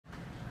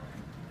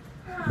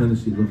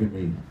Tennessee, look at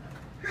me.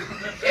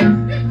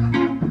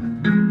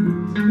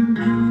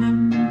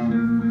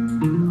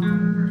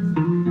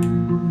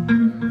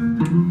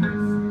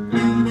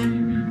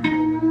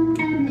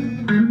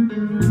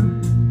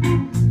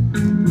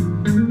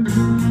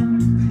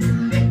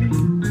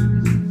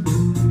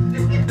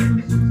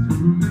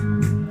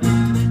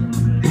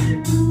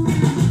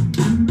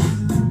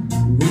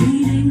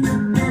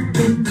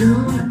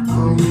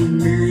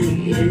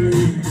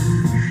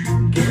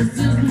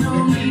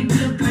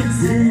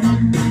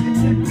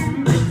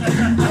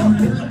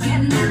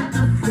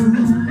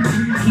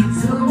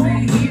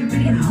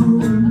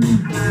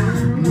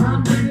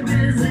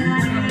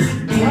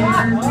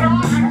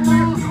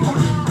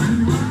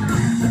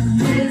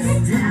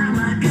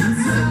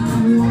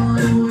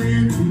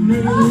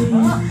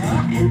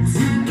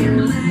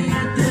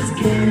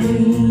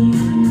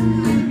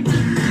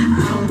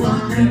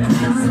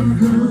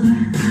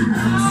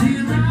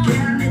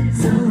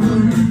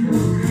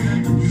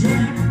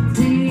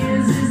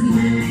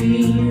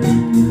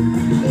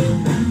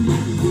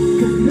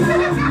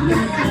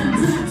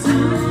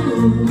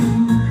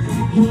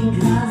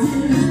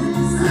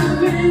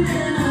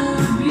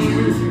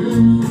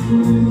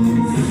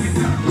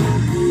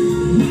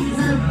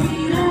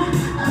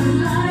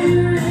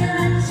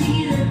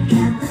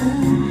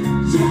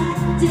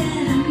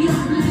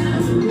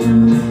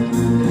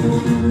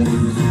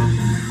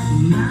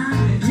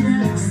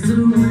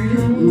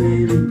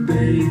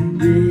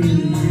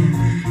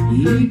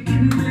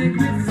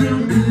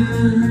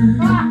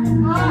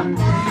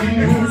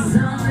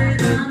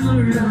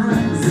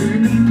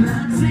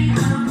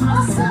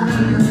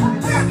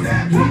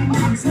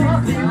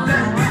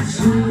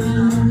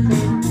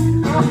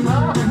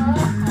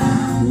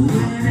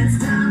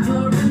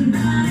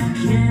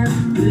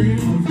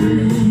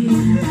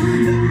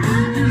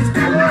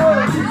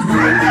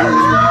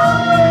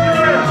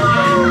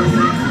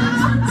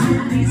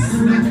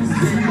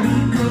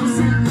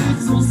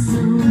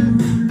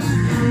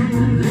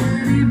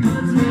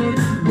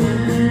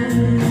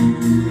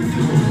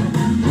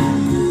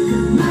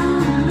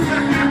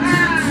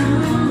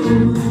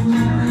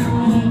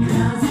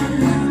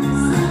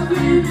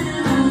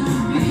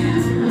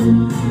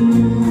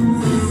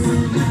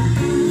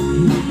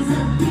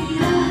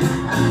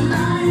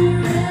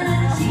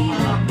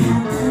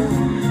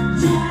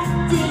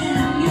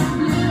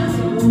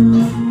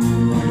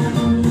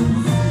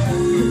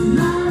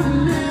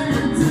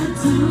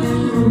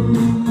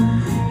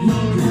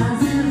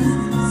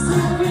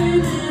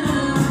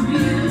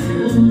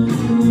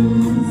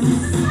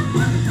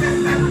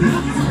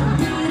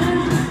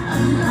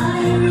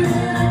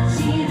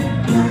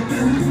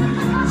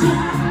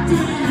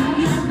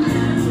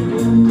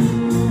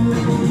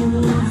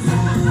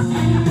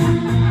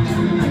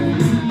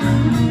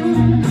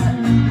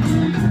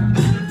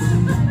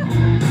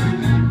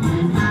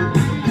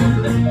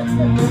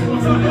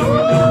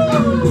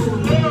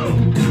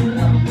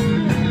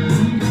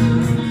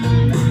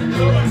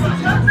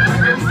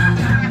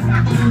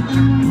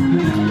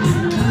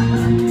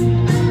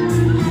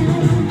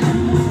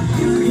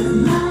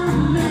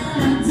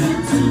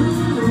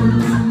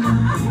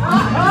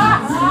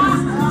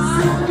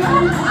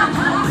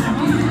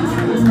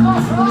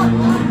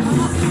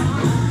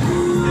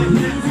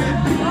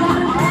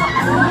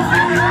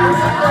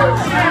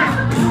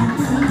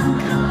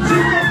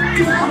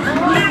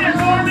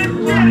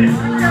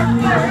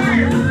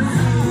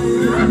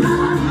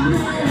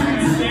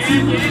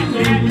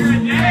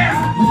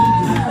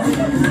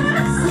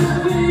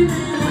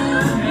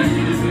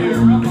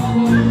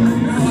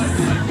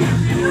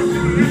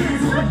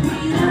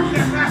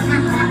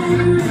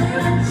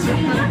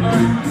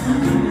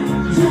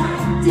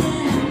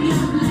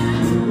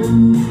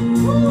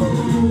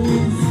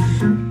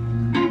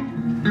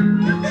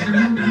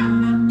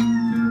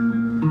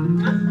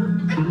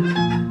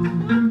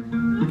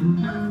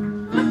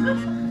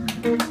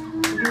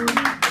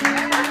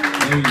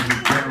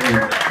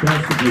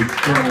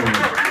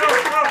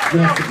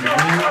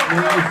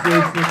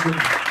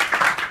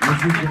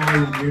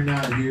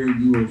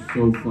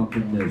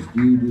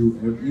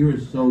 You are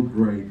so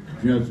great,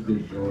 Jessica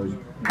Shores.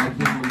 I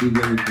can't even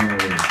begin to tell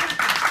you.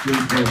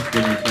 Good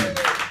Jessica.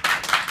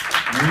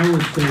 And I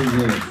will say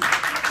this.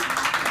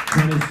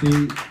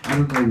 Tennessee, I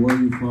don't know where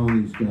you found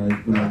these guys,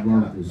 but I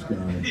love this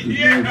guy.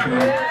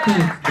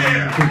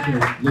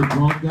 The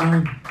drunk guy?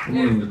 I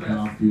wanted to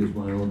coffee as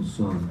my own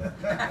son.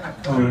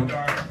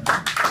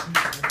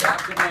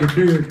 The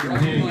beard guy.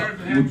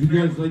 Hey, would you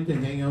guys like to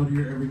hang out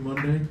here every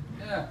Monday?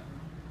 Yeah.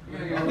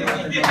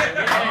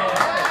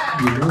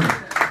 You would?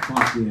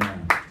 Fuck yeah.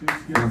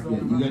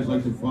 You guys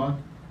like to fuck?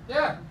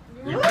 Yeah.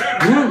 No,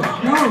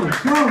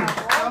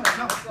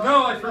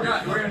 I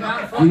forgot. We're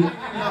not fucking.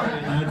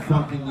 Not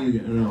fucking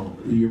you. No,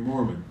 you're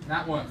Mormon.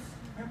 Not once.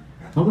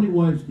 How many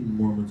wives do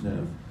Mormons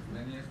have?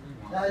 Many as we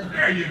want.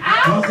 There you go.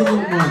 Talk a little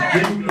more.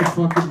 Give them the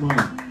fucking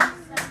mic.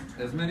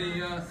 As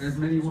many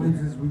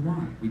wives as we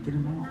want. We get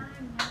them all.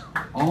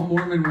 All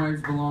Mormon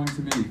wives belong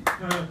to me.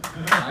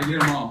 I get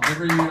them all.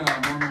 Every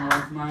Mormon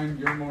wife of mine,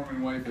 your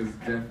Mormon wife is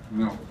deaf.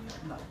 No.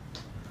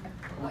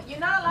 Well, you're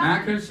not allowed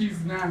Not because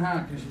she's not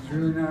hot, because she's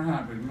really not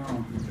hot, but no.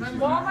 'cause But she's not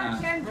Mormons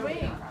hot. can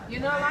drink.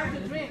 You're not allowed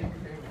to drink.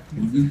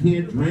 You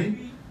can't drink?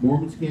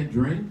 Mormons can't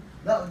drink?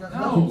 No.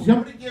 No.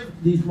 Somebody give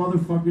these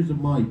motherfuckers a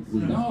mic,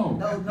 please. No.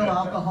 No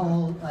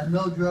alcohol,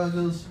 no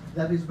drugs,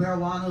 that means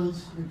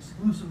marijuanas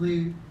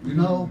exclusively, We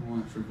no don't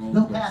want Travolta.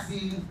 no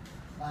caffeine,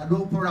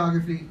 no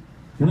pornography.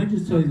 Can I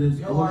just tell you this?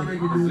 I No want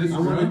R-rated movies.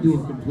 to do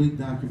a complete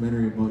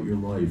documentary about your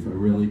life. I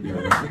really do.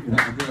 That's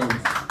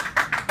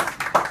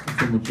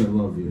how much I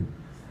love you.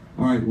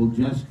 All right, well,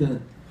 Jessica,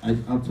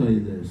 I'll tell you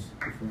this.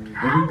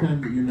 Every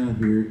time that you're not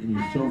here, and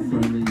you're so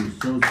friendly, you're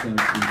so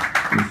sexy,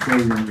 you're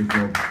so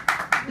wonderful.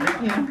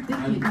 Thank you.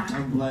 Thank you, Don.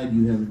 I'm glad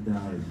you haven't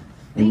died.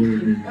 I Thank really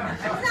you.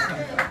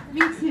 do.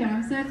 Me too.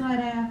 I'm so glad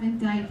I haven't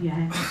died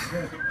yet.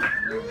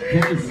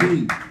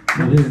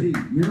 Tennessee,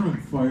 you're on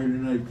fire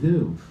tonight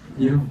too.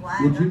 Yeah.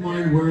 Would you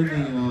mind wearing the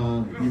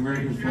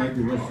American flag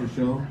the rest of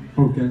the show?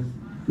 Okay.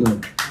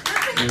 Good.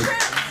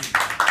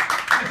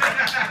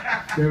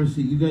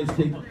 Tennessee, you guys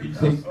take.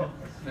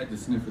 I had to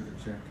sniff at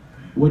the check.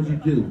 What'd you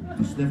do?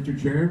 You sniffed your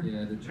chair?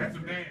 Yeah, the check.